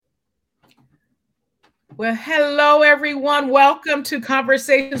Well, hello, everyone. Welcome to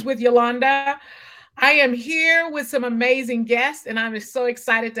Conversations with Yolanda. I am here with some amazing guests, and I'm so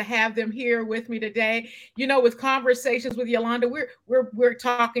excited to have them here with me today. With Conversations with Yolanda, we're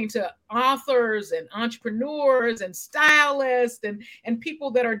talking to authors and entrepreneurs and stylists and people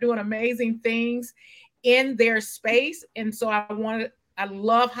that are doing amazing things in their space. And so I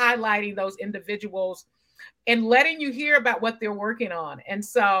love highlighting those individuals and letting you hear about what they're working on. And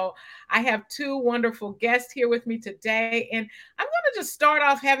so I have two wonderful guests here with me today. And I'm going to just start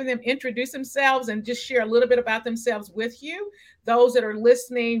off having them introduce themselves and just share a little bit about themselves with you, those that are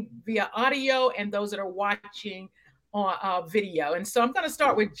listening via audio and those that are watching on video. And so I'm going to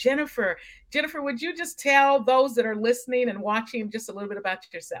start with Jennifer. Jennifer, would you just tell those that are listening and watching just a little bit about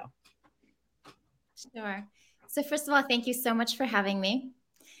yourself? Sure. So first of all, thank you so much for having me.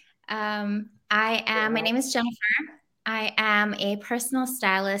 My name is Jennifer. I am a personal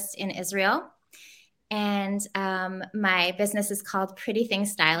stylist in Israel, and my business is called Pretty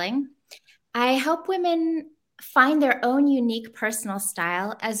Things Styling. I help women find their own unique personal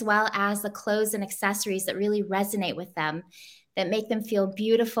style, as well as the clothes and accessories that really resonate with them, that make them feel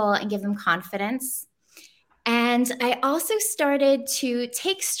beautiful and give them confidence. And I also started to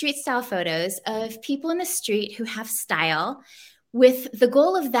take street style photos of people in the street who have style, with the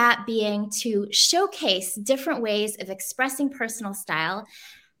goal of that being to showcase different ways of expressing personal style,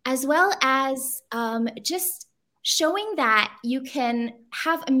 as well as just showing that you can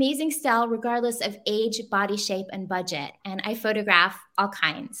have amazing style regardless of age, body shape, and budget. And I photograph all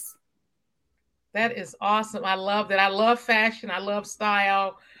kinds. That is awesome. I love that. I love fashion. I love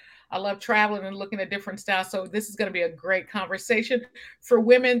style. I love traveling and looking at different styles. So this is going to be a great conversation for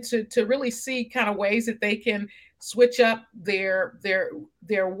women to really see kind of ways that they can switch up their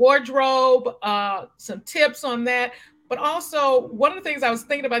wardrobe. Some tips on that. But also, one of the things I was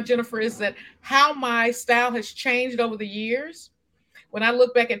thinking about, Jennifer, is that how my style has changed over the years. When I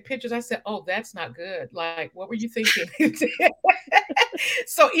look back at pictures, I said, "Oh, that's not good. Like, what were you thinking?"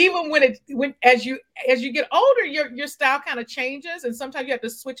 So even when as you get older, your style kind of changes, and sometimes you have to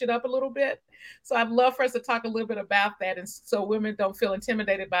switch it up a little bit. So I'd love for us to talk a little bit about that, and so women don't feel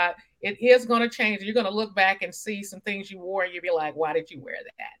intimidated by it. It is going to change. You're going to look back and see some things you wore, and you'll be like, "Why did you wear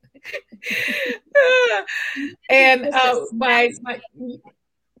that?" and my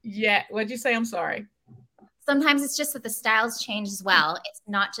yeah, what'd you say? I'm sorry. Sometimes it's just that the styles change as well. It's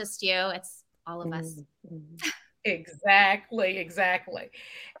not just you, it's all of us. Exactly.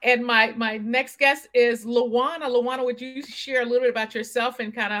 And my next guest is Luana. Luana, would you share a little bit about yourself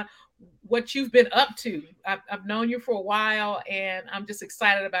and kind of what you've been up to? I've known you for a while, and I'm just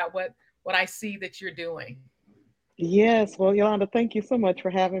excited about what I see that you're doing. Yes, well, Yolanda, thank you so much for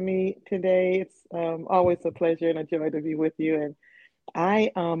having me today. It's always a pleasure and a joy to be with you. And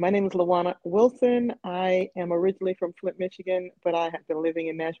my name is Lawana Wilson. I am originally from Flint, Michigan, but I have been living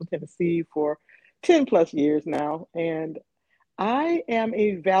in Nashville, Tennessee for 10 plus years now. And I am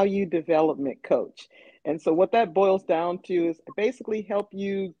a value development coach. And so what that boils down to is basically help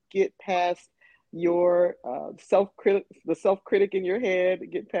you get past your the self-critic in your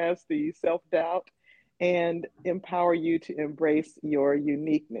head, get past the self-doubt, and empower you to embrace your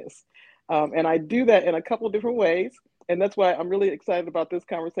uniqueness. And I do that in a couple of different ways. And that's why I'm really excited about this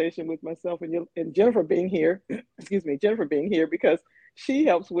conversation with myself and Jennifer being here. Excuse me, Jennifer being here, because she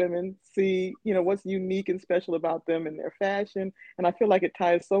helps women see, what's unique and special about them and their fashion. And I feel like it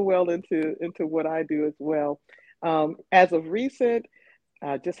ties so well into what I do as well. As of recent,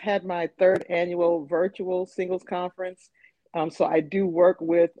 I just had my third annual virtual singles conference. So I do work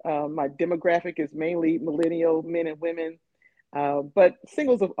with, my demographic is mainly millennial men and women, but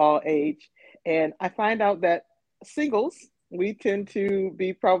singles of all age. And I find out that singles, we tend to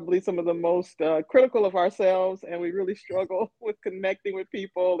be probably some of the most critical of ourselves, and we really struggle with connecting with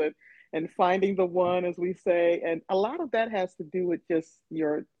people and finding the one, as we say. And a lot of that has to do with just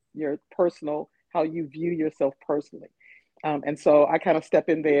your personal, how you view yourself personally. And so I kind of step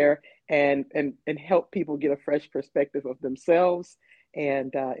in there and help people get a fresh perspective of themselves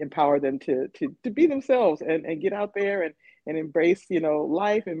and empower them to be themselves and get out there and embrace,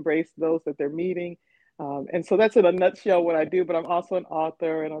 life, embrace those that they're meeting. And so that's in a nutshell what I do, but I'm also an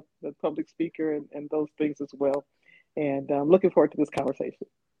author and a public speaker and those things as well. And I'm looking forward to this conversation.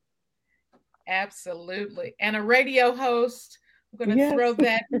 Absolutely. And a radio host. I'm going to Yes, throw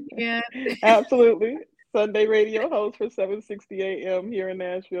that in. absolutely. Sunday radio host for 760 AM here in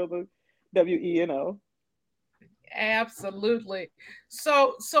Nashville, the WENO. Absolutely.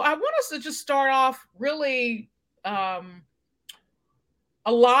 So I want us to just start off really a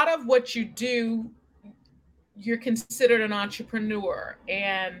lot of what you do, you're considered an entrepreneur,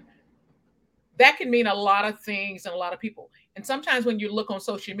 and that can mean a lot of things and a lot of people. And sometimes when you look on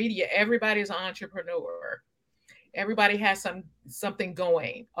social media, everybody's an entrepreneur. Everybody has something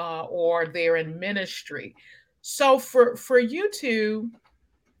going, or they're in ministry. So for you two,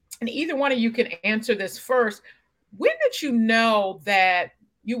 and either one of you can answer this first, when did you know that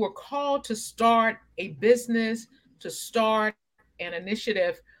you were called to start a business, to start an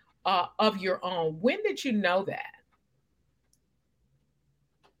initiative of your own? When did you know that?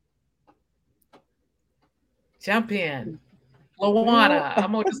 Jump in. Lawana,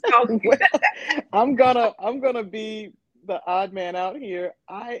 I'm gonna just call you. I'm gonna be the odd man out here.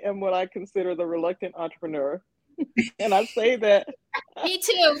 I am what I consider the reluctant entrepreneur. And I say that Me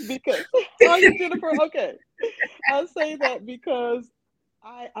too. because, oh, you, Jennifer? Okay. I say that because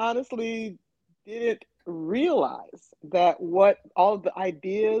I honestly didn't realize that what all the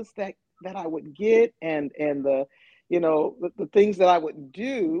ideas that I would get, and the, the things that I would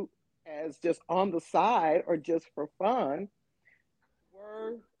do as just on the side or just for fun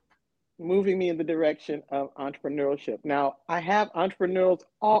were moving me in the direction of entrepreneurship. Now, I have entrepreneurs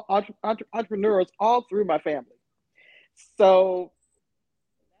all through my family. So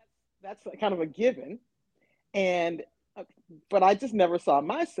that's kind of a given. And but I just never saw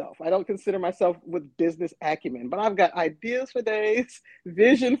myself. I don't consider myself with business acumen, but I've got ideas for days,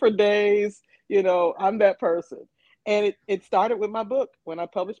 vision for days. I'm that person. And it started with my book. When I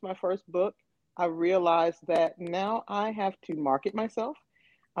published my first book, I realized that now I have to market myself.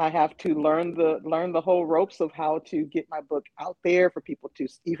 I have to learn the whole ropes of how to get my book out there for people to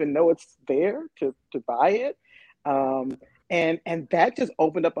even know it's there, to buy it. And that just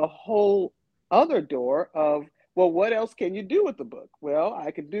opened up a whole other door of, well, what else can you do with the book? Well,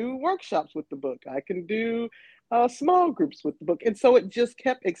 I could do workshops with the book. I can do small groups with the book. And so it just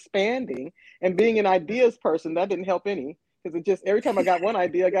kept expanding. And being an ideas person, that didn't help any, because it just, every time I got one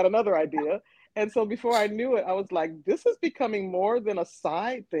idea, I got another idea. And so before I knew it, I was like, this is becoming more than a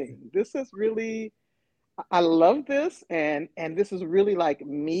side thing. This is really, I love this. And this is really like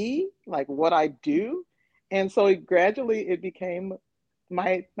me, like what I do. And so gradually it became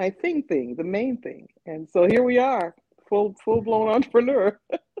my thing, the main thing. And so here we are, full blown entrepreneur.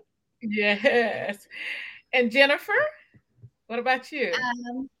 Yes. And Jennifer, what about you?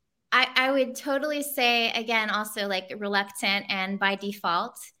 I would totally say, again, also like reluctant and by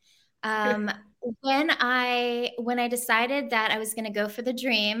default. When I decided that I was going to go for the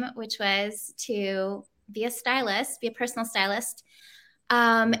dream, which was to be a stylist, be a personal stylist,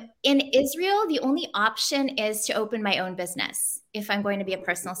 in Israel, the only option is to open my own business if I'm going to be a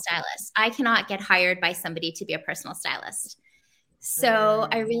personal stylist. I cannot get hired by somebody to be a personal stylist. So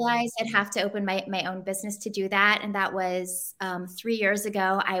I realized I'd have to open my own business to do that. And that was 3 years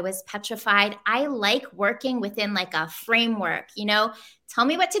ago. I was petrified. I like working within like a framework, tell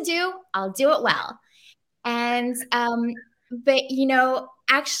me what to do, I'll do it well. And, but,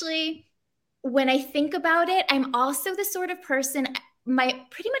 actually, when I think about it, I'm also the sort of person,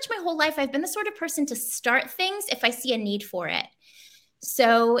 pretty much my whole life, I've been the sort of person to start things if I see a need for it.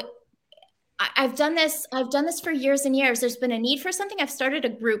 So I've done this for years and years. There's been a need for something. I've started a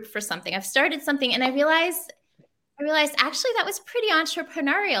group for something. I've started something, and I realized actually that was pretty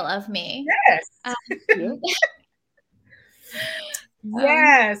entrepreneurial of me.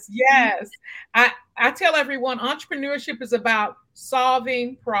 Yes. Yes. I tell everyone entrepreneurship is about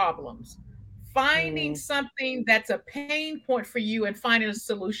solving problems, finding something that's a pain point for you and finding a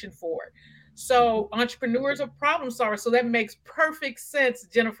solution for it. So entrepreneurs are problem solvers. So that makes perfect sense,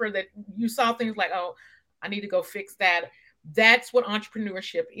 Jennifer, that you saw things like, oh, I need to go fix that. That's what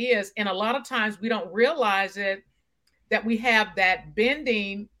entrepreneurship is. And a lot of times we don't realize it, that we have that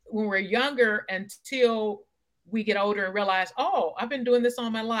bending when we're younger until we get older and realize, oh, I've been doing this all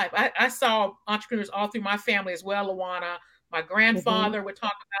my life. I saw entrepreneurs all through my family as well, Lawana. My grandfather would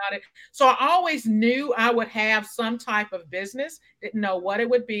talk about it. So I always knew I would have some type of business, didn't know what it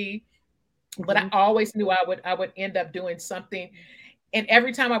would be, but I always knew I would end up doing something. And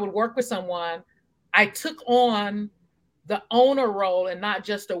every time I would work with someone, I took on the owner role and not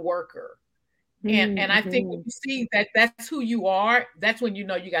just a worker. And I think when you see that that's who you are, that's when you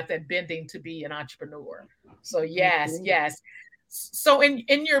know you got that bending to be an entrepreneur. So yes. So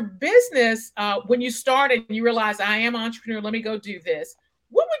in your business, when you started and you realize I am an entrepreneur, let me go do this.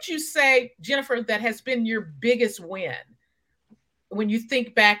 What would you say, Jennifer, that has been your biggest win when you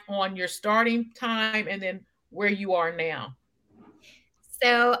think back on your starting time and then where you are now?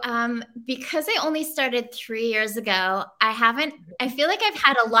 So because I only started 3 years ago, I feel like I've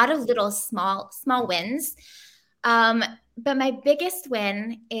had a lot of little small wins. But my biggest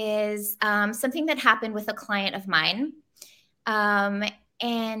win is something that happened with a client of mine.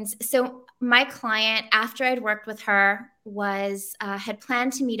 And so my client, after I'd worked with her, was had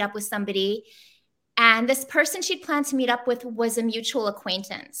planned to meet up with somebody. And this person she'd planned to meet up with was a mutual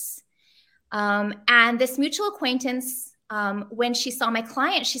acquaintance. And this mutual acquaintance, when she saw my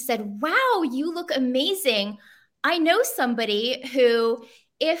client, she said, "Wow, you look amazing. I know somebody who,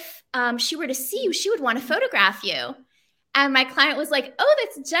 if she were to see you, she would want to photograph you." And my client was like, "Oh,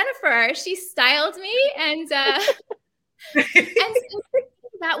 that's Jennifer. She styled me." And and so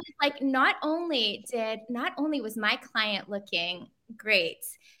that was like, not only was my client looking great,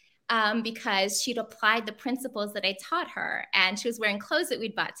 because she'd applied the principles that I taught her, and she was wearing clothes that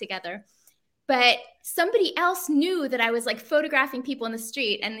we'd bought together, but somebody else knew that I was like photographing people in the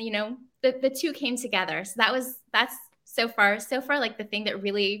street, and the two came together. So that's so far like the thing that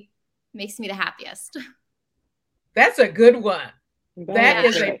really makes me the happiest. That's a good one. That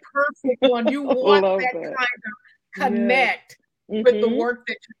is a perfect one. You want that kind of connect with the work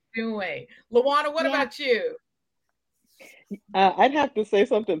that you're doing. Lawana, what about you? I'd have to say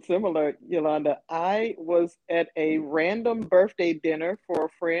something similar, Yolanda. I was at a random birthday dinner for a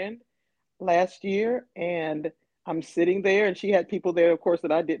friend last year, and I'm sitting there, and she had people there, of course,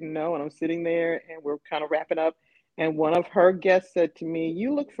 that I didn't know, and I'm sitting there, and we're kind of wrapping up, and one of her guests said to me,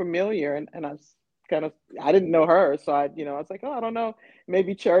 "You look familiar," and I didn't know her, so I was like, "Oh, I don't know,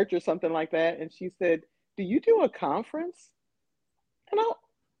 maybe church or something like that," and she said, "Do you do a conference?" And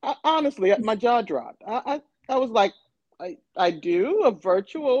I honestly, my jaw dropped. I was like, I do a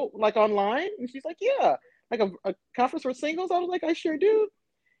virtual, like online. And she's like, "Yeah, like a conference for singles." I was like, "I sure do."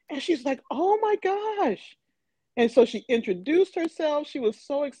 And she's like, "Oh my gosh." And so she introduced herself. She was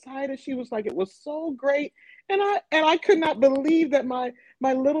so excited. She was like, "It was so great." And I could not believe that my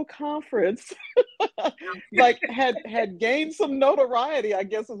little conference like had gained some notoriety, I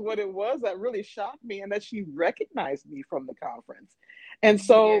guess is what it was. That really shocked me, and that she recognized me from the conference. And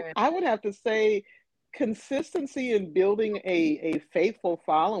so I would have to say consistency in building a faithful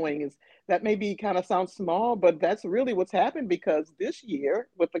following is, that maybe kind of sounds small, but that's really what's happened, because this year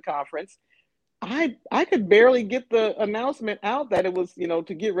with the conference, I could barely get the announcement out that it was,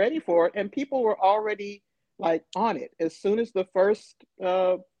 to get ready for it, and people were already like on it. As soon as the first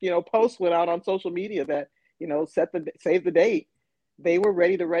post went out on social media that, save the date, they were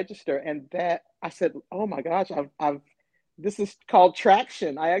ready to register. And that, I said, "Oh my gosh, I've this is called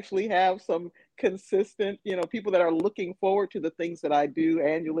traction. I actually have some consistent, people that are looking forward to the things that I do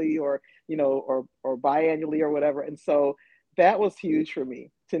annually, or, or biannually or whatever." And so that was huge for me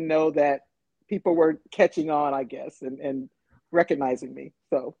to know that people were catching on, I guess, and recognizing me.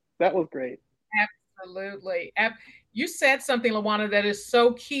 So that was great. Absolutely. You said something, Lawana, that is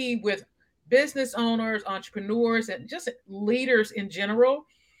so key with business owners, entrepreneurs, and just leaders in general,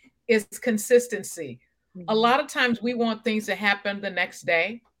 is consistency. A lot of times we want things to happen the next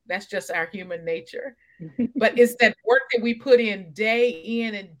day. That's just our human nature. But it's that work that we put in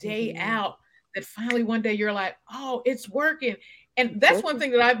and day out that finally one day you're like, "Oh, it's working." And that's one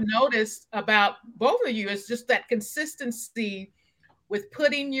thing that I've noticed about both of you, is just that consistency with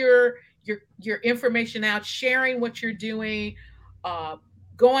putting your information out, sharing what you're doing,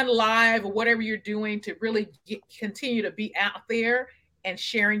 going live or whatever you're doing, to really continue to be out there and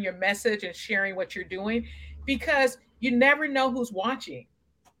sharing your message and sharing what you're doing, because you never know who's watching.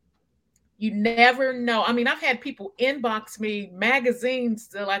 You never know. I mean, I've had people inbox me magazines.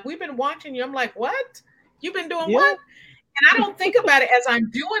 They're like, "We've been watching you." I'm like, "What? You've been doing what?" And I don't think about it as I'm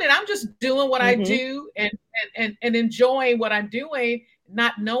doing it. I'm just doing what I do, and enjoying what I'm doing,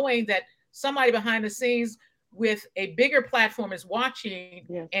 not knowing that somebody behind the scenes with a bigger platform is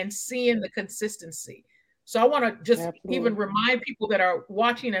watching and seeing the consistency. So I want to just even remind people that are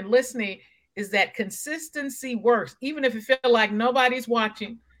watching and listening, is that consistency works. Even if you feel like nobody's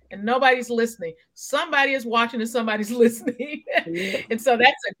watching and nobody's listening, somebody is watching and somebody's listening. And so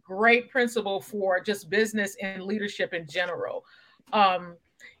that's a great principle for just business and leadership in general. One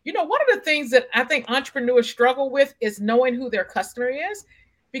of the things that I think entrepreneurs struggle with is knowing who their customer is,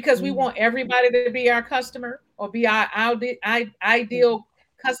 because we want everybody to be our customer or be our ideal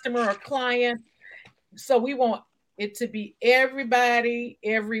customer or client. So we want it to be everybody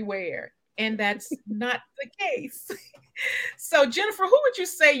everywhere. And that's not the case. So Jennifer, who would you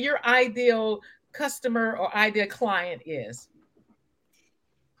say your ideal customer or ideal client is?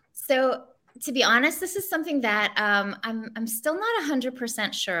 So to be honest, this is something that I'm still not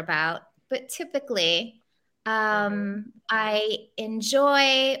 100% sure about, but typically I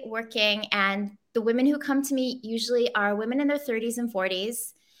enjoy working, and the women who come to me usually are women in their 30s and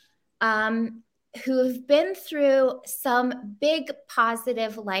 40s, who've been through some big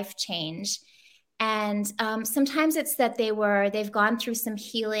positive life change. And sometimes it's that they've gone through some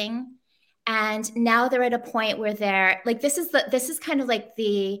healing, And now they're at a point where they're like, this is kind of like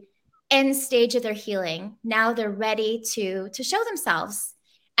the end stage of their healing. Now they're ready to show themselves,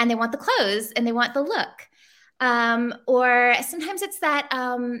 and they want the clothes and they want the look. Or sometimes it's that,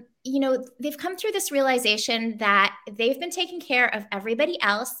 they've come through this realization that they've been taking care of everybody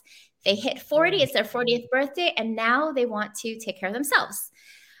else. They hit 40, it's their 40th birthday, and now they want to take care of themselves.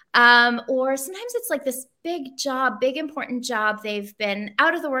 Or sometimes it's like this big job, big important job. They've been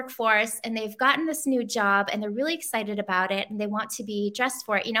out of the workforce and they've gotten this new job and they're really excited about it and they want to be dressed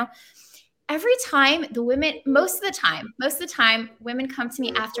for it. Every time most of the time, women come to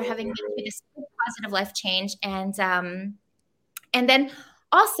me after having been through this positive life change. And then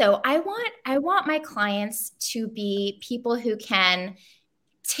also I want my clients to be people who can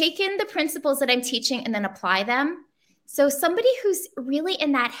take in the principles that I'm teaching and then apply them. So somebody who's really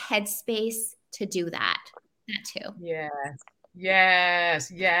in that headspace to do that too.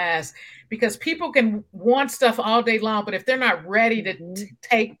 Yes. Because people can want stuff all day long, but if they're not ready to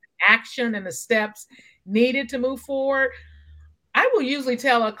take action and the steps needed to move forward, I will usually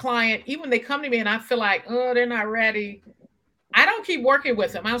tell a client, even when they come to me and I feel like, oh, they're not ready, I don't keep working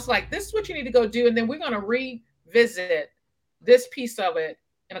with them. I was like, this is what you need to go do. And then we're going to revisit this piece of it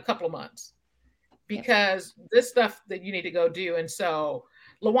in a couple of months, because this stuff that you need to go do. And so,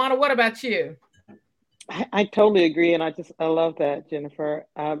 LaWanna, what about you? I totally agree. And I love that, Jennifer.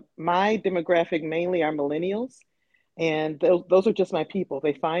 My demographic mainly are millennials, and those are just my people.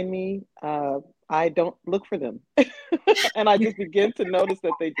 They find me. I don't look for them. And I just begin to notice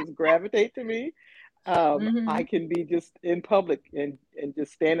that they just gravitate to me. I can be just in public and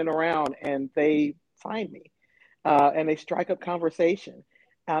just standing around and they find me, and they strike up conversation.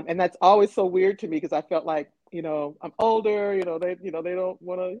 And that's always so weird to me because I felt like, I'm older, they don't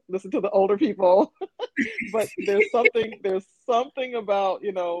want to listen to the older people. But there's something about,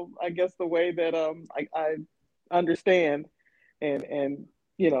 I guess the way that I understand and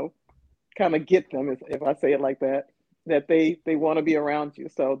kind of get them, if I say it like that they want to be around you.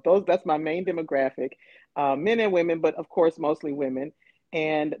 So that's my main demographic, men and women, but of course mostly women.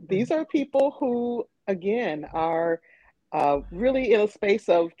 And these are people who, again, are really in a space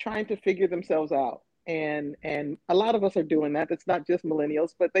of trying to figure themselves out. And a lot of us are doing that. It's not just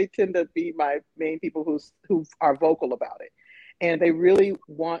millennials, but they tend to be my main people who are vocal about it. And they really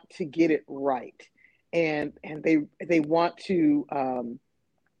want to get it right. And they want to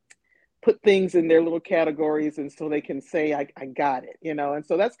put things in their little categories, and so they can say, I got it, and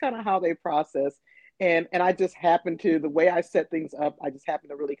so that's kind of how they process. And I just happen to, the way I set things up, I just happen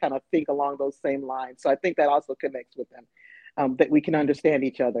to really kind of think along those same lines. So I think that also connects with them, that we can understand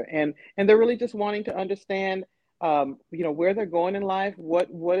each other. And they're really just wanting to understand, where they're going in life.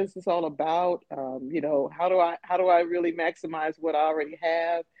 What is this all about? How do I really maximize what I already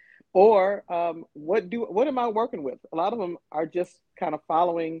have? Or what am I working with? A lot of them are just kind of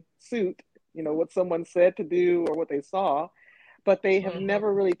following suit, what someone said to do or what they saw, but they have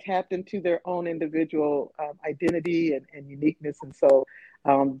never really tapped into their own individual identity and uniqueness. And so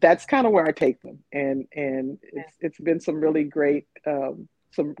that's kind of where I take them. And it's been some really great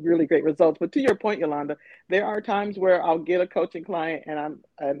results. But to your point, Yolanda, there are times where I'll get a coaching client and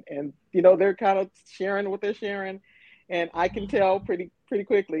they're kind of sharing what they're sharing. And I can tell pretty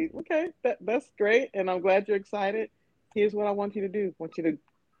quickly, okay, that's great. And I'm glad you're excited. Here's what I want you to do. I want you to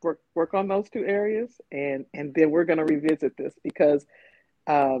work on those two areas. And then we're going to revisit this, because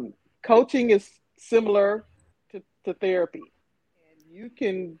coaching is similar to therapy. And you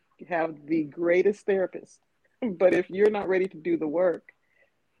can have the greatest therapist, but if you're not ready to do the work,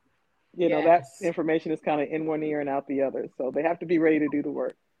 that information is kind of in one ear and out the other. So they have to be ready to do the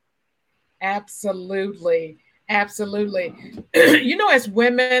work. Absolutely. As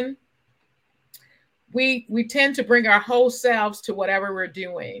women, we tend to bring our whole selves to whatever we're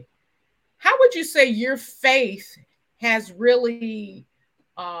doing. How would you say your faith has really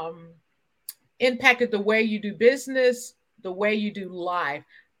impacted the way you do business, the way you do life?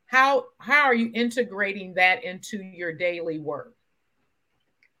 How are you integrating that into your daily work?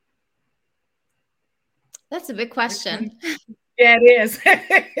 That's a big question. Yeah, it is.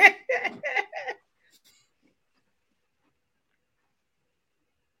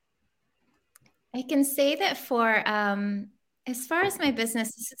 I can say that for, as far as my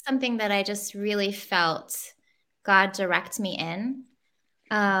business, this is something that I just really felt God direct me in.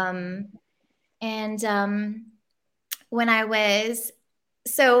 When I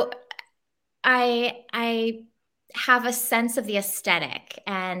have a sense of the aesthetic,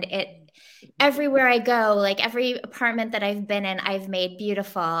 and everywhere I go, like every apartment that I've been in, I've made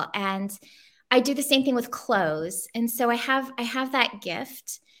beautiful. And I do the same thing with clothes. And so I have that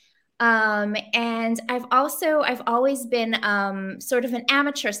gift. And I've always been sort of an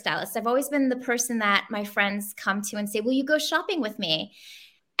amateur stylist. I've always been the person that my friends come to and say, will you go shopping with me?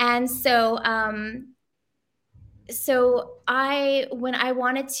 And so, when I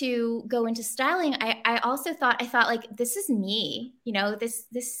wanted to go into styling, I also thought like, this is me,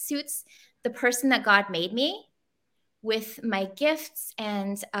 this suits the person that God made me with my gifts.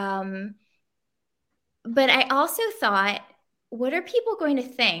 And, but I also thought, what are people going to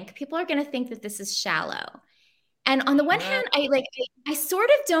think? People are going to think that this is shallow. And on the one hand, I sort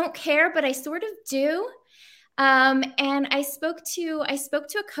of don't care, but I sort of do. And I spoke to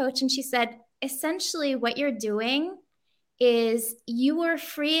a coach, and she said, essentially what you're doing is you are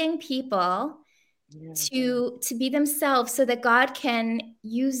freeing people to be themselves so that God can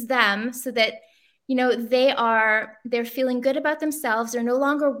use them, so that, they're feeling good about themselves. They're no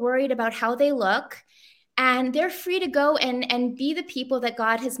longer worried about how they look, and they're free to go and be the people that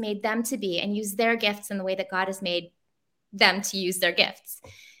God has made them to be, and use their gifts in the way that God has made them to use their gifts.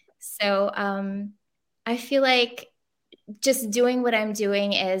 So I feel like just doing what I'm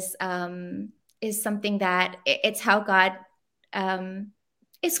doing is something that it's how God,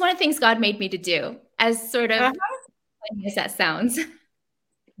 it's one of the things God made me to do, as sort of funny as that sounds.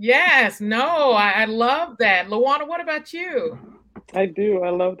 Yes, no, I love that. Lawana, what about you? I do.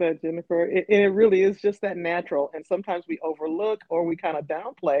 I love that, Jennifer. It really is just that natural. And sometimes we overlook or we kind of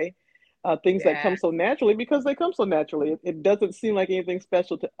downplay things that come so naturally because they come so naturally. It doesn't seem like anything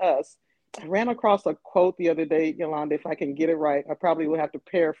special to us. I ran across a quote the other day, Yolanda, if I can get it right. I probably will have to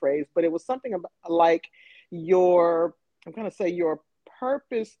paraphrase, but it was something about, like your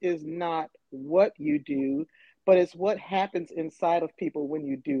purpose is not what you do, but it's what happens inside of people when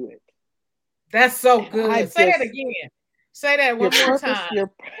you do it. That's so good. Say that again. Say that one more time.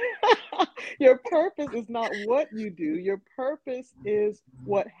 Your purpose is not what you do. Your purpose is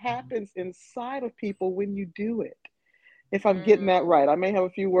what happens inside of people when you do it. If I'm getting that right, I may have a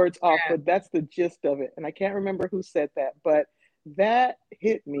few words off, but that's the gist of it. And I can't remember who said that, but that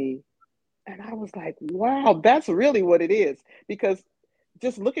hit me. And I was like, wow, that's really what it is. Because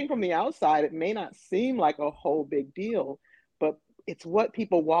just looking from the outside, it may not seem like a whole big deal, but it's what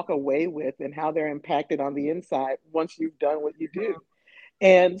people walk away with and how they're impacted on the inside once you've done what you do.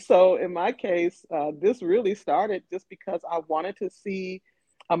 And so in my case, this really started just because I wanted to see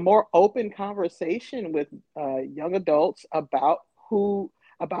a more open conversation with young adults about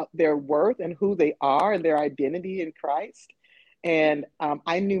their worth and who they are and their identity in Christ. And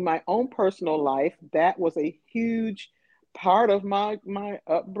I knew my own personal life, that was a huge part of my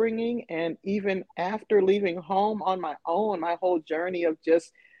upbringing. And even after leaving home on my own, my whole journey of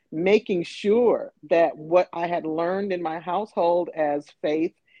just making sure that what I had learned in my household as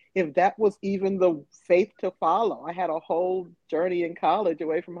faith, if that was even the faith to follow. I had a whole journey in college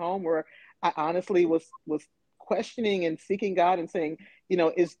away from home where I honestly was questioning and seeking God and saying,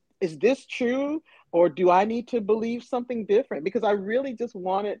 is this true, or do I need to believe something different? Because I really just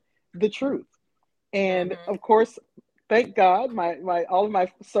wanted the truth. And of course, thank God, all of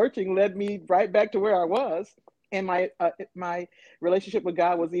my searching led me right back to where I was. And my relationship with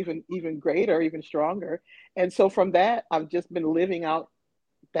God was even greater, even stronger. And so from that, I've just been living out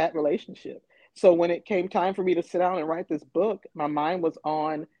that relationship. So when it came time for me to sit down and write this book, my mind was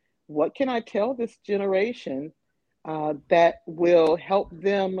on, what can I tell this generation that will help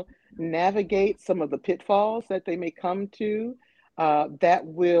them navigate some of the pitfalls that they may come to, that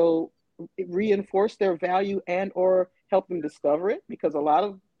will reinforce their value and or help them discover it, because a lot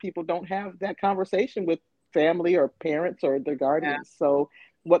of people don't have that conversation with family or parents or their guardians. So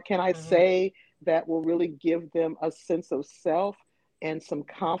what can I say that will really give them a sense of self and some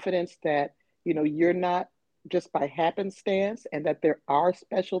confidence that, you're not just by happenstance, and that there are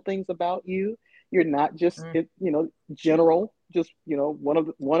special things about you. You're not just, general, just,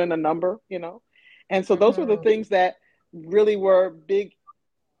 one in a number, And so those were the things that really were big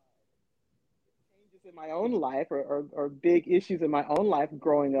changes in my own life, or big issues in my own life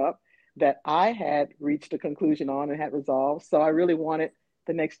growing up, that I had reached a conclusion on and had resolved. So I really wanted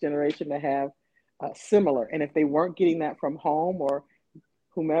the next generation to have similar. And if they weren't getting that from home or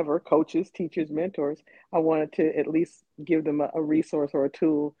whomever, coaches, teachers, mentors, I wanted to at least give them a resource or a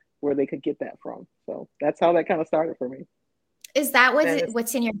tool where they could get that from. So that's how that kind of started for me. Is that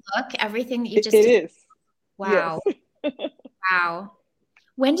what's in your book? Everything that you just It is. Wow. Yes. Wow.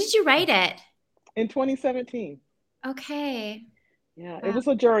 When did you write it? In 2017. Okay. Yeah, wow. It was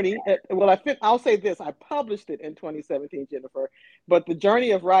a journey. I'll say this, I published it in 2017, Jennifer, but the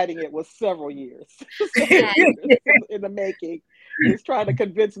journey of writing it was several years in the making. Just trying to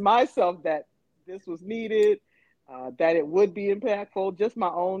convince myself that this was needed, that it would be impactful. Just my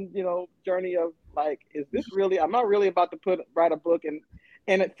own, journey of like, is this really? I'm not really about to write a book, and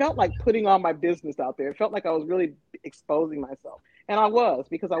it felt like putting all my business out there. It felt like I was really exposing myself, and I was,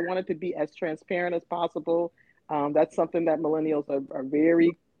 because I wanted to be as transparent as possible. That's something that millennials are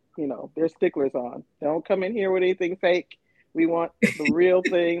very, they're sticklers on. Don't come in here with anything fake. We want the real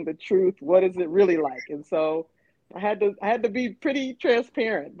thing, the truth. What is it really like? And so I had to be pretty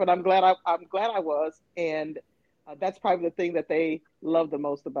transparent, but I'm glad I was. And that's probably the thing that they love the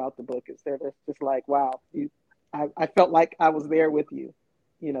most about the book, is they're just like, wow, I felt like I was there with you,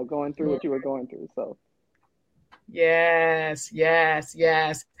 going through what you were going through. So. Yes.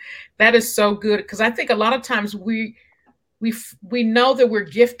 That is so good, because I think a lot of times we know that we're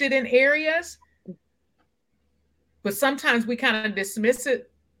gifted in areas, but sometimes we kind of dismiss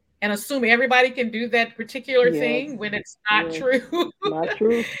it and assume everybody can do that particular thing when it's not true. Not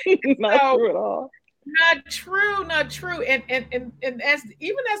true. Not true at all. Not true. And as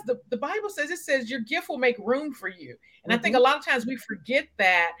even as the Bible says, it says your gift will make room for you. And I think a lot of times we forget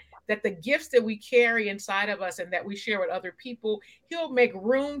that the gifts that we carry inside of us and that we share with other people, he'll make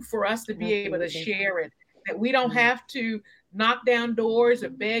room for us to be able to share it. That we don't have to knock down doors or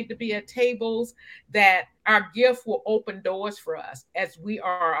beg to be at tables, that our gift will open doors for us as we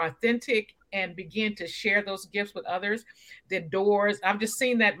are authentic and begin to share those gifts with others. The doors, I've just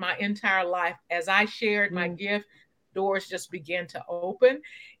seen that my entire life. As I shared my gift, doors just begin to open.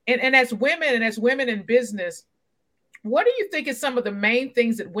 And as women in business, what do you think is some of the main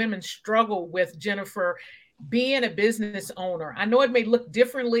things that women struggle with, Jennifer, being a business owner? I know it may look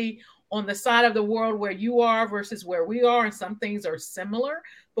differently on the side of the world where you are versus where we are, and some things are similar.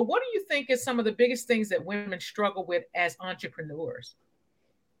 But what do you think is some of the biggest things that women struggle with as entrepreneurs?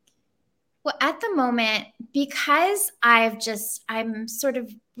 Well, at the moment, because I'm sort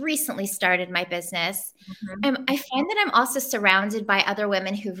of recently started my business, I find that I'm also surrounded by other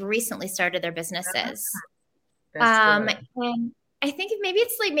women who've recently started their businesses. And I think maybe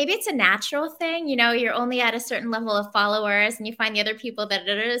it's a natural thing. You're only at a certain level of followers, and you find the other people that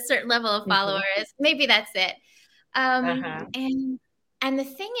are at a certain level of followers. Maybe that's it. And the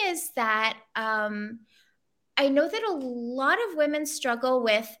thing is that I know that a lot of women struggle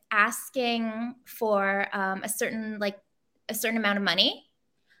with asking for a certain amount of money.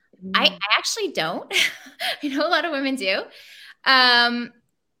 I actually don't. I know a lot of women do.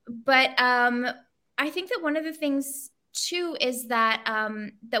 But I think that one of the things too is that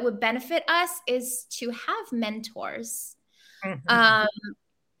that would benefit us is to have mentors.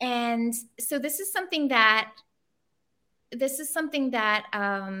 And so this is something that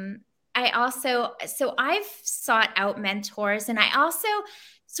I've sought out mentors, and I also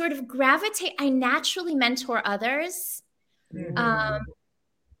sort of I naturally mentor others. But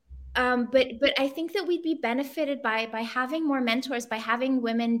I think that we'd be benefited by having more mentors, by having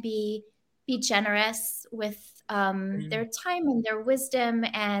women be generous with their time and their wisdom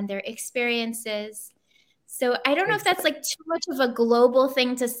and their experiences. So I don't know if that's like too much of a global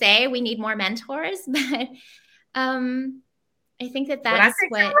thing to say. We need more mentors, but I think that's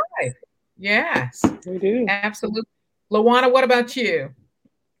what. Right. Yes, we do. Absolutely. Lawana, what about you?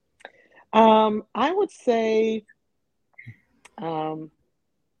 I would say, this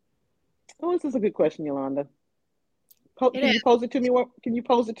is a good question, Yolanda. Can you pose it to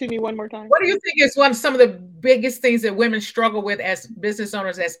me one more time? What do you think is some of the biggest things that women struggle with as business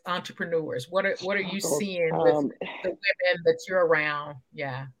owners, as entrepreneurs? What are you seeing with the women that you're around?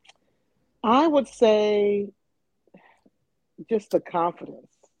 Yeah. I would say just the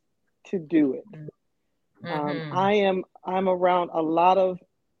confidence to do it. I'm around a lot of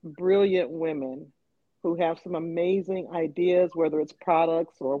brilliant women who have some amazing ideas, whether it's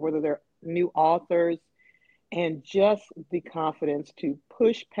products or whether they're new authors, and just the confidence to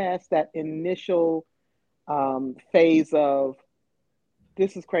push past that initial phase of,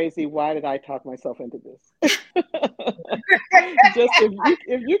 this is crazy, why did I talk myself into this? Just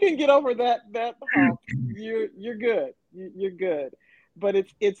if you can get over that hump, you're good. You're good. But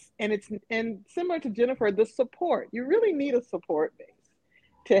it's similar to Jennifer, the support. You really need a support base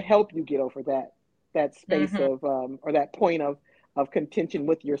to help you get over that space of or that point of contention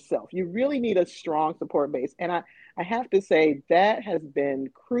with yourself. You really need a strong support base. And I have to say that has been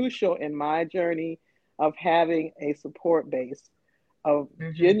crucial in my journey of having a support base of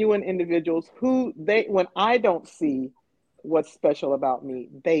genuine individuals who when I don't see what's special about me,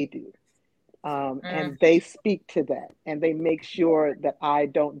 they do. And they speak to that, and they make sure that I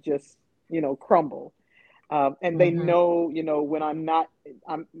don't just, crumble. And they know, when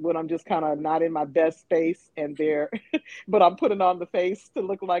when I'm just kind of not in my best space, and but I'm putting on the face to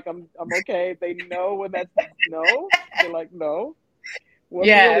look like I'm okay. They know when that's no. They're like, no, what's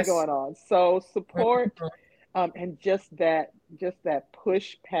really Yes. going on? So support, Mhm. and just that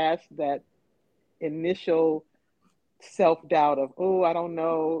push past that initial self-doubt of, oh, I don't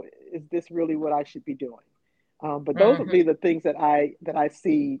know, is this really what I should be doing? But those would Mhm. be the things that I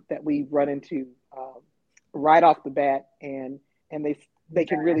see that we run into, right off the bat, and they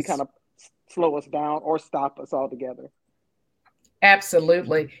can really kind Yes. of slow us down or stop us altogether.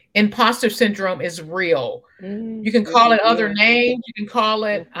 Absolutely. Imposter syndrome is real. You can It call is, it other yeah. names. You can call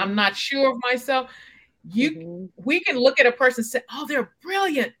it, I'm Mm-hmm, not sure of myself. You, mm-hmm. we can look at a person and say, oh, they're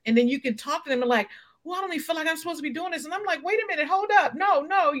brilliant. And then you can talk to them and like, well, I don't even feel like I'm supposed to be doing this. And I'm like, wait a minute, hold up. No,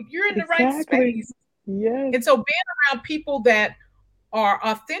 no, you're in the right Exactly. space. Yes. And so being around people that are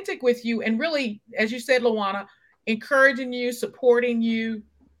authentic with you and really, as you said, Lawana, encouraging you, supporting you.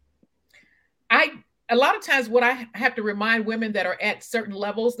 I a lot of times what I have to remind women that are at certain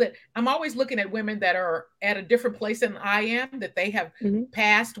levels, that I'm always looking at women that are at a different place than I am, that they have Mm-hmm,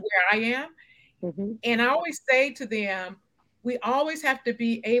 passed where I am. mm-hmm. And I always say to them, we always have to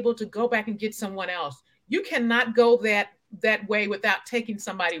be able to go back and get someone else. You cannot go that way without taking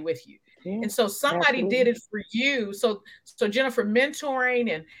somebody with you. Yeah, And so somebody did absolutely. it for you. So Jennifer,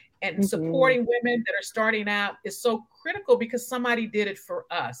 mentoring and Mm-hmm. supporting women that are starting out is so critical because somebody did it for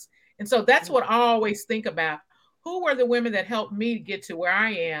us. And so that's Yeah. what I always think about. Who were the women that helped me get to where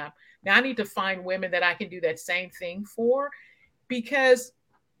I am? Now I need to find women that I can do that same thing for, because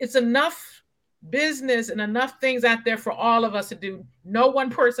it's enough business and enough things out there for all of us to do. No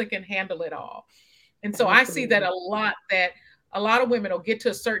one person can handle it all. And so I see that Absolutely. a lot, that a lot of women will get to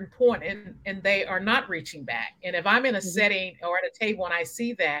a certain point and they are not reaching back. And if I'm in a Mm-hmm. setting or at a table and I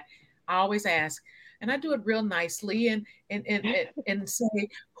see that, I always ask, and I do it real nicely and say,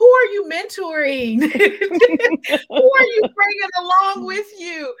 who are you mentoring? Who are you bringing along with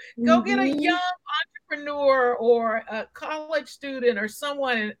you? Go get a Mm-hmm. young entrepreneur or a college student or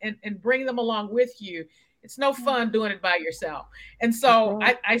someone and bring them along with you. It's no fun doing it by yourself. And That's so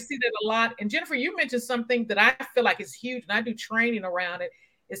right. I see that a lot. And Jennifer, you mentioned something that I feel like is huge, and I do training around it,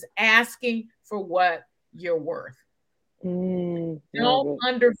 is asking for what you're worth. Love Don't it.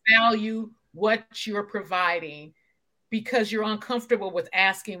 undervalue what you're providing because you're uncomfortable with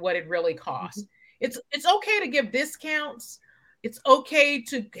asking what it really Mm-hmm. costs. It's okay to give discounts. It's okay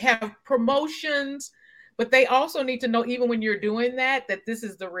to have promotions, but they also need to know, even when you're doing that, that this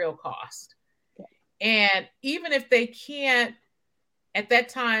is the real cost. Yeah. And even if they can't at that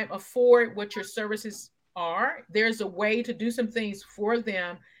time afford what your services are, there's a way to do some things for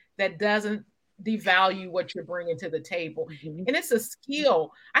them that doesn't devalue what you're bringing to the table. Mm-hmm. And it's a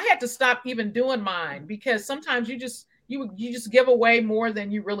skill. I had to stop even doing mine because sometimes you just give away more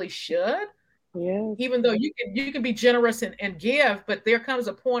than you really should, Yes. even though you can be generous and give, but there comes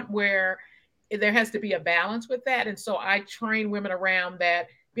a point where there has to be a balance with that. And so I train women around that,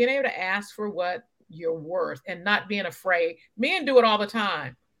 being able to ask for what you're worth and not being afraid. Men do it all the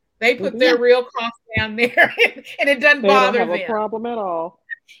time. They They put Yeah. their do. real cost down there and it doesn't They don't bother have a them. problem at all.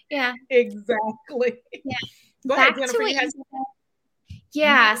 Yeah. Exactly. Yeah. Go ahead, Back to Jennifer. what You had you said. Mhm.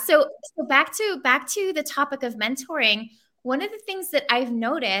 Yeah. So back to the topic of mentoring. One of the things that I've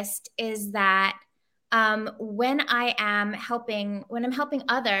noticed is that when I'm helping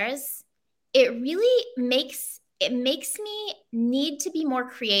others, it makes me need to be more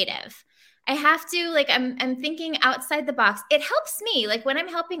creative. I have to, like, I'm thinking outside the box. It helps me. Like when I'm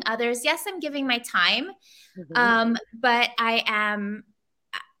helping others, yes, I'm giving my time. Mm-hmm. But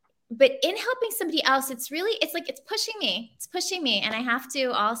but in helping somebody else, it's like it's pushing me, and I have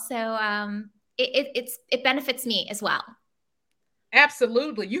to also it benefits me as well.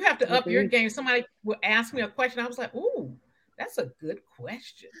 Absolutely. You have to I up your agree. game. Somebody would ask me a question. I was like, ooh, that's a good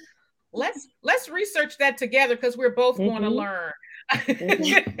question. Let's research that together because we're both going to Mm-hmm. learn.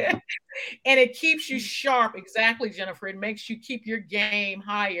 Mm-hmm. And it keeps you sharp. Exactly, Jennifer. It makes you keep your game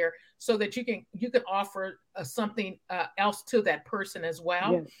higher so that you can offer something else to that person as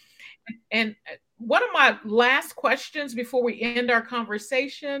well. Yes. And one of my last questions before we end our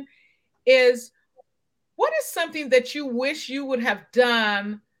conversation is, what is something that you wish you would have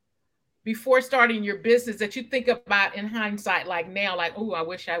done before starting your business that you think about in hindsight, like now, like, oh, I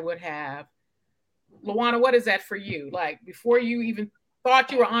wish I would have? Lawana, what is that for you? Like before you even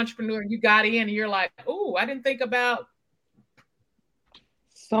thought you were an entrepreneur and you got in and you're like, oh, I didn't think about.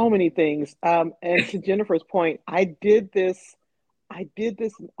 So many things. And to Jennifer's point, I did this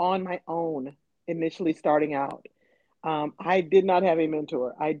on my own initially starting out. I did not have a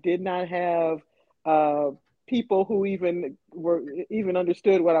mentor. I did not have people who even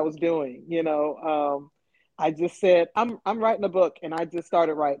understood what I was doing. I just said, I'm writing a book, and I just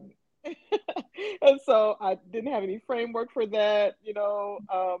started writing. And so I didn't have any framework for that,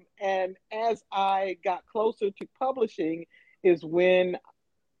 and as I got closer to publishing is when,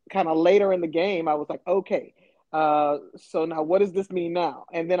 kind of later in the game, I was like, okay, so now what does this mean now?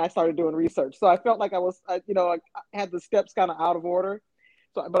 And then I started doing research. So I felt like I had the steps kind of out of order.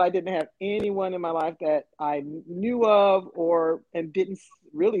 So, but I didn't have anyone in my life that I knew of, and didn't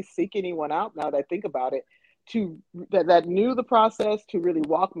really seek anyone out, now that I think about it, that knew the process, to really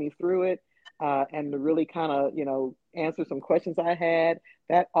walk me through it, and to really kind of, answer some questions I had.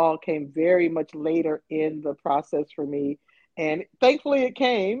 That all came very much later in the process for me. And thankfully it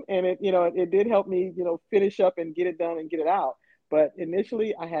came, and it did help me, finish up and get it done and get it out. But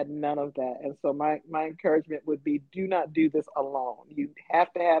initially I had none of that. And so my encouragement would be, do not do this alone. You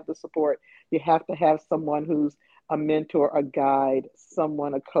have to have the support. You have to have someone who's a mentor, a guide,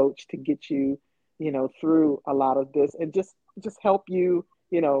 someone, a coach, to get you, through a lot of this, and just help you,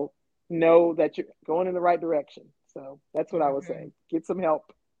 know that you're going in the right direction. So that's what I would say. Get some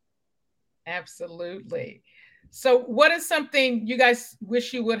help. Absolutely. So what is something you guys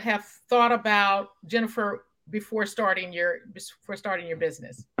wish you would have thought about, Jennifer, before starting your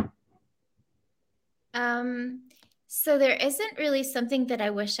business? So there isn't really something that I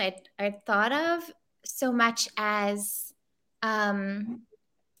wish I'd thought of so much as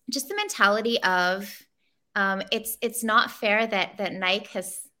just the mentality of it's not fair that Nike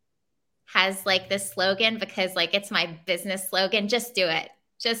has like this slogan, because like it's my business slogan, just do it.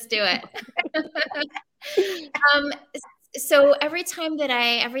 Just do it. So every time that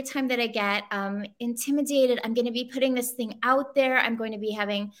I get intimidated, I'm going to be putting this thing out there. I'm going to be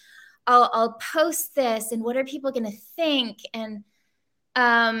I'll post this, and what are people going to think? And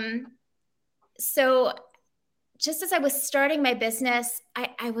so just as I was starting my business,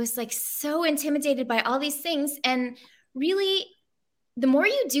 I was like so intimidated by all these things. And really, the more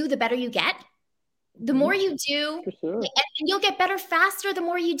you do, the better you get. The more you do, sure. and you'll get better faster the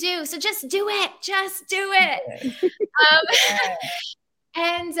more you do. So just do it. Just do it.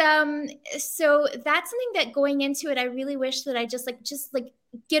 So that's something that going into it, I really wish that I just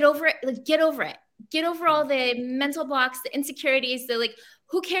get over it. Like, get over it. Get over all the mental blocks, the insecurities,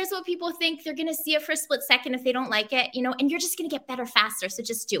 who cares what people think? They're going to see it for a split second if they don't like it, and you're just going to get better faster. So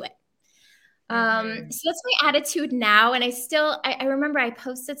just do it. So that's my attitude now. And I remember I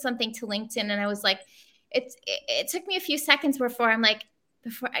posted something to LinkedIn, and I was like, it took me a few seconds before I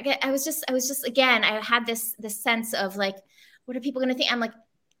was just, again, I had this sense of like, what are people going to think? I'm like,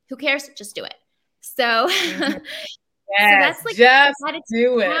 who cares? Just do it. So, Yes, so that's like, just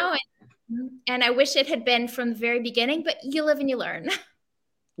do it. now. And I wish it had been from the very beginning, but you live and you learn.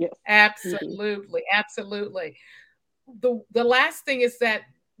 Yes, absolutely. Absolutely. The last thing is that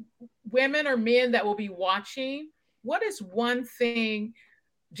women or men that will be watching, what is one thing?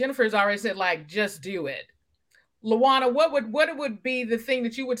 Jennifer's already said, like, just do it. Lawana, what would be the thing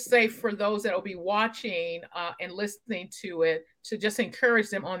that you would say for those that will be watching and listening to it, to just encourage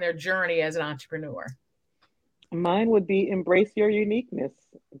them on their journey as an entrepreneur? Mine would be, embrace your uniqueness.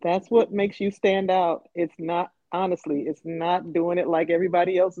 That's what makes you stand out. It's not doing it like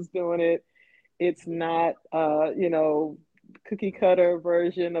everybody else is doing it. It's not, cookie cutter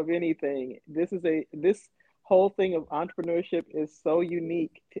version of anything. This whole thing of entrepreneurship is so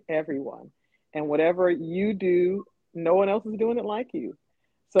unique to everyone. And whatever you do, no one else is doing it like you.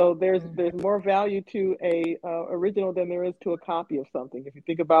 So there's more value to a original than there is to a copy of something. If you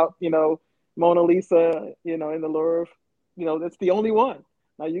think about, Mona Lisa, in the Louvre, that's the only one.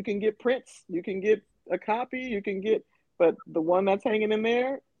 Now you can get prints, you can get a copy, but the one that's hanging in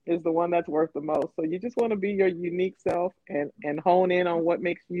there is the one that's worth the most. So you just want to be your unique self and hone in on what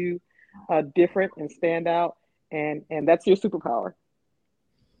makes you different and stand out. And that's your superpower.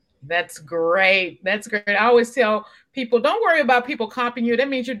 That's great. That's great. I always tell people, don't worry about people copying you. That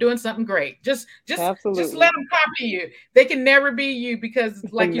means you're doing something great. Just let them copy you. They can never be you, because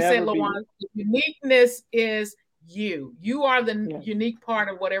like you said, Lawana, uniqueness is you. You are the unique part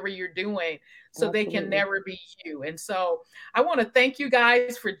of whatever you're doing. So they can never be you. And so I want to thank you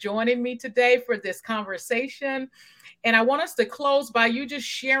guys for joining me today for this conversation. And I want us to close by you just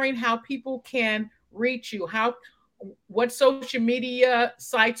sharing how people can reach you. What social media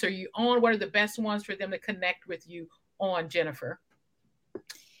sites are you on? What are the best ones for them to connect with you on, Jennifer?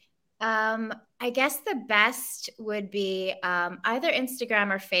 I guess the best would be either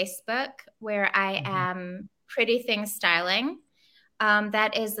Instagram or Facebook, where I am Pretty Things Styling.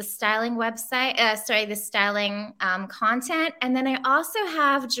 That is the styling website, the styling content. And then I also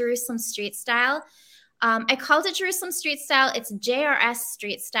have Jerusalem Street Style. I called it Jerusalem Street Style. It's JRS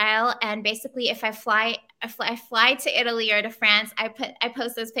Street Style. And basically, if I fly to Italy or to France, I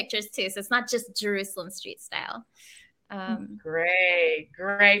post those pictures too. So it's not just Jerusalem Street Style. Great.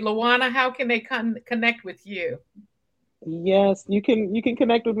 Luana, how can they connect with you? Yes, you can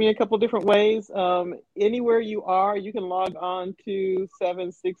connect with me a couple different ways. Anywhere you are, you can log on to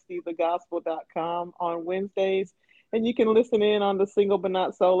 760thegospel.com on Wednesdays, and you can listen in on the Single But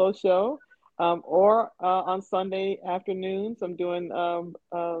Not Solo show, or on Sunday afternoons. I'm doing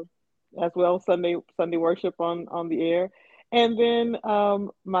as well Sunday worship on the air. And then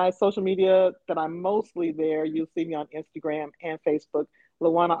my social media that I'm mostly there, you'll see me on Instagram and Facebook,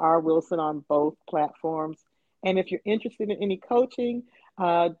 Luana R. Wilson on both platforms. And if you're interested in any coaching,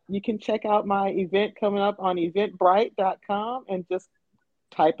 you can check out my event coming up on eventbrite.com and just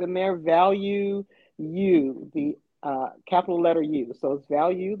type in there value U, the capital letter U. So it's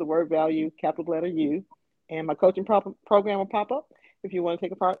value, the word value, capital letter U. And my coaching program will pop up. If you want to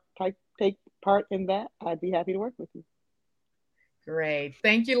take part in that, I'd be happy to work with you. Great.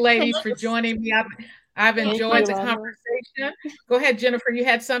 Thank you, ladies, for joining me. I've enjoyed the conversation. Go ahead, Jennifer. You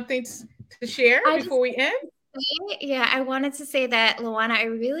had something to share before we end? Yeah, I wanted to say that, Luana, I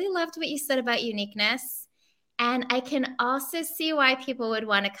really loved what you said about uniqueness. And I can also see why people would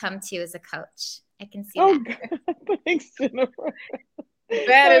want to come to you as a coach. I can see that. God. Thanks, Jennifer.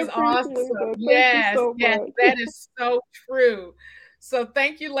 That is awesome. Yes, that is so true. So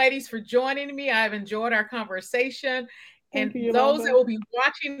thank you, ladies, for joining me. I've enjoyed our conversation. And those that will be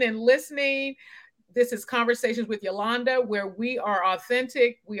watching and listening, this is Conversations with Yolanda, where we are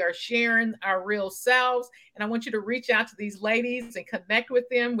authentic. We are sharing our real selves. And I want you to reach out to these ladies and connect with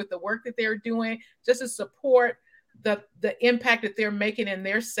them with the work that they're doing, just to support the impact that they're making in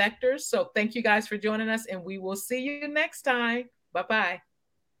their sectors. So thank you guys for joining us, and we will see you next time. Bye-bye.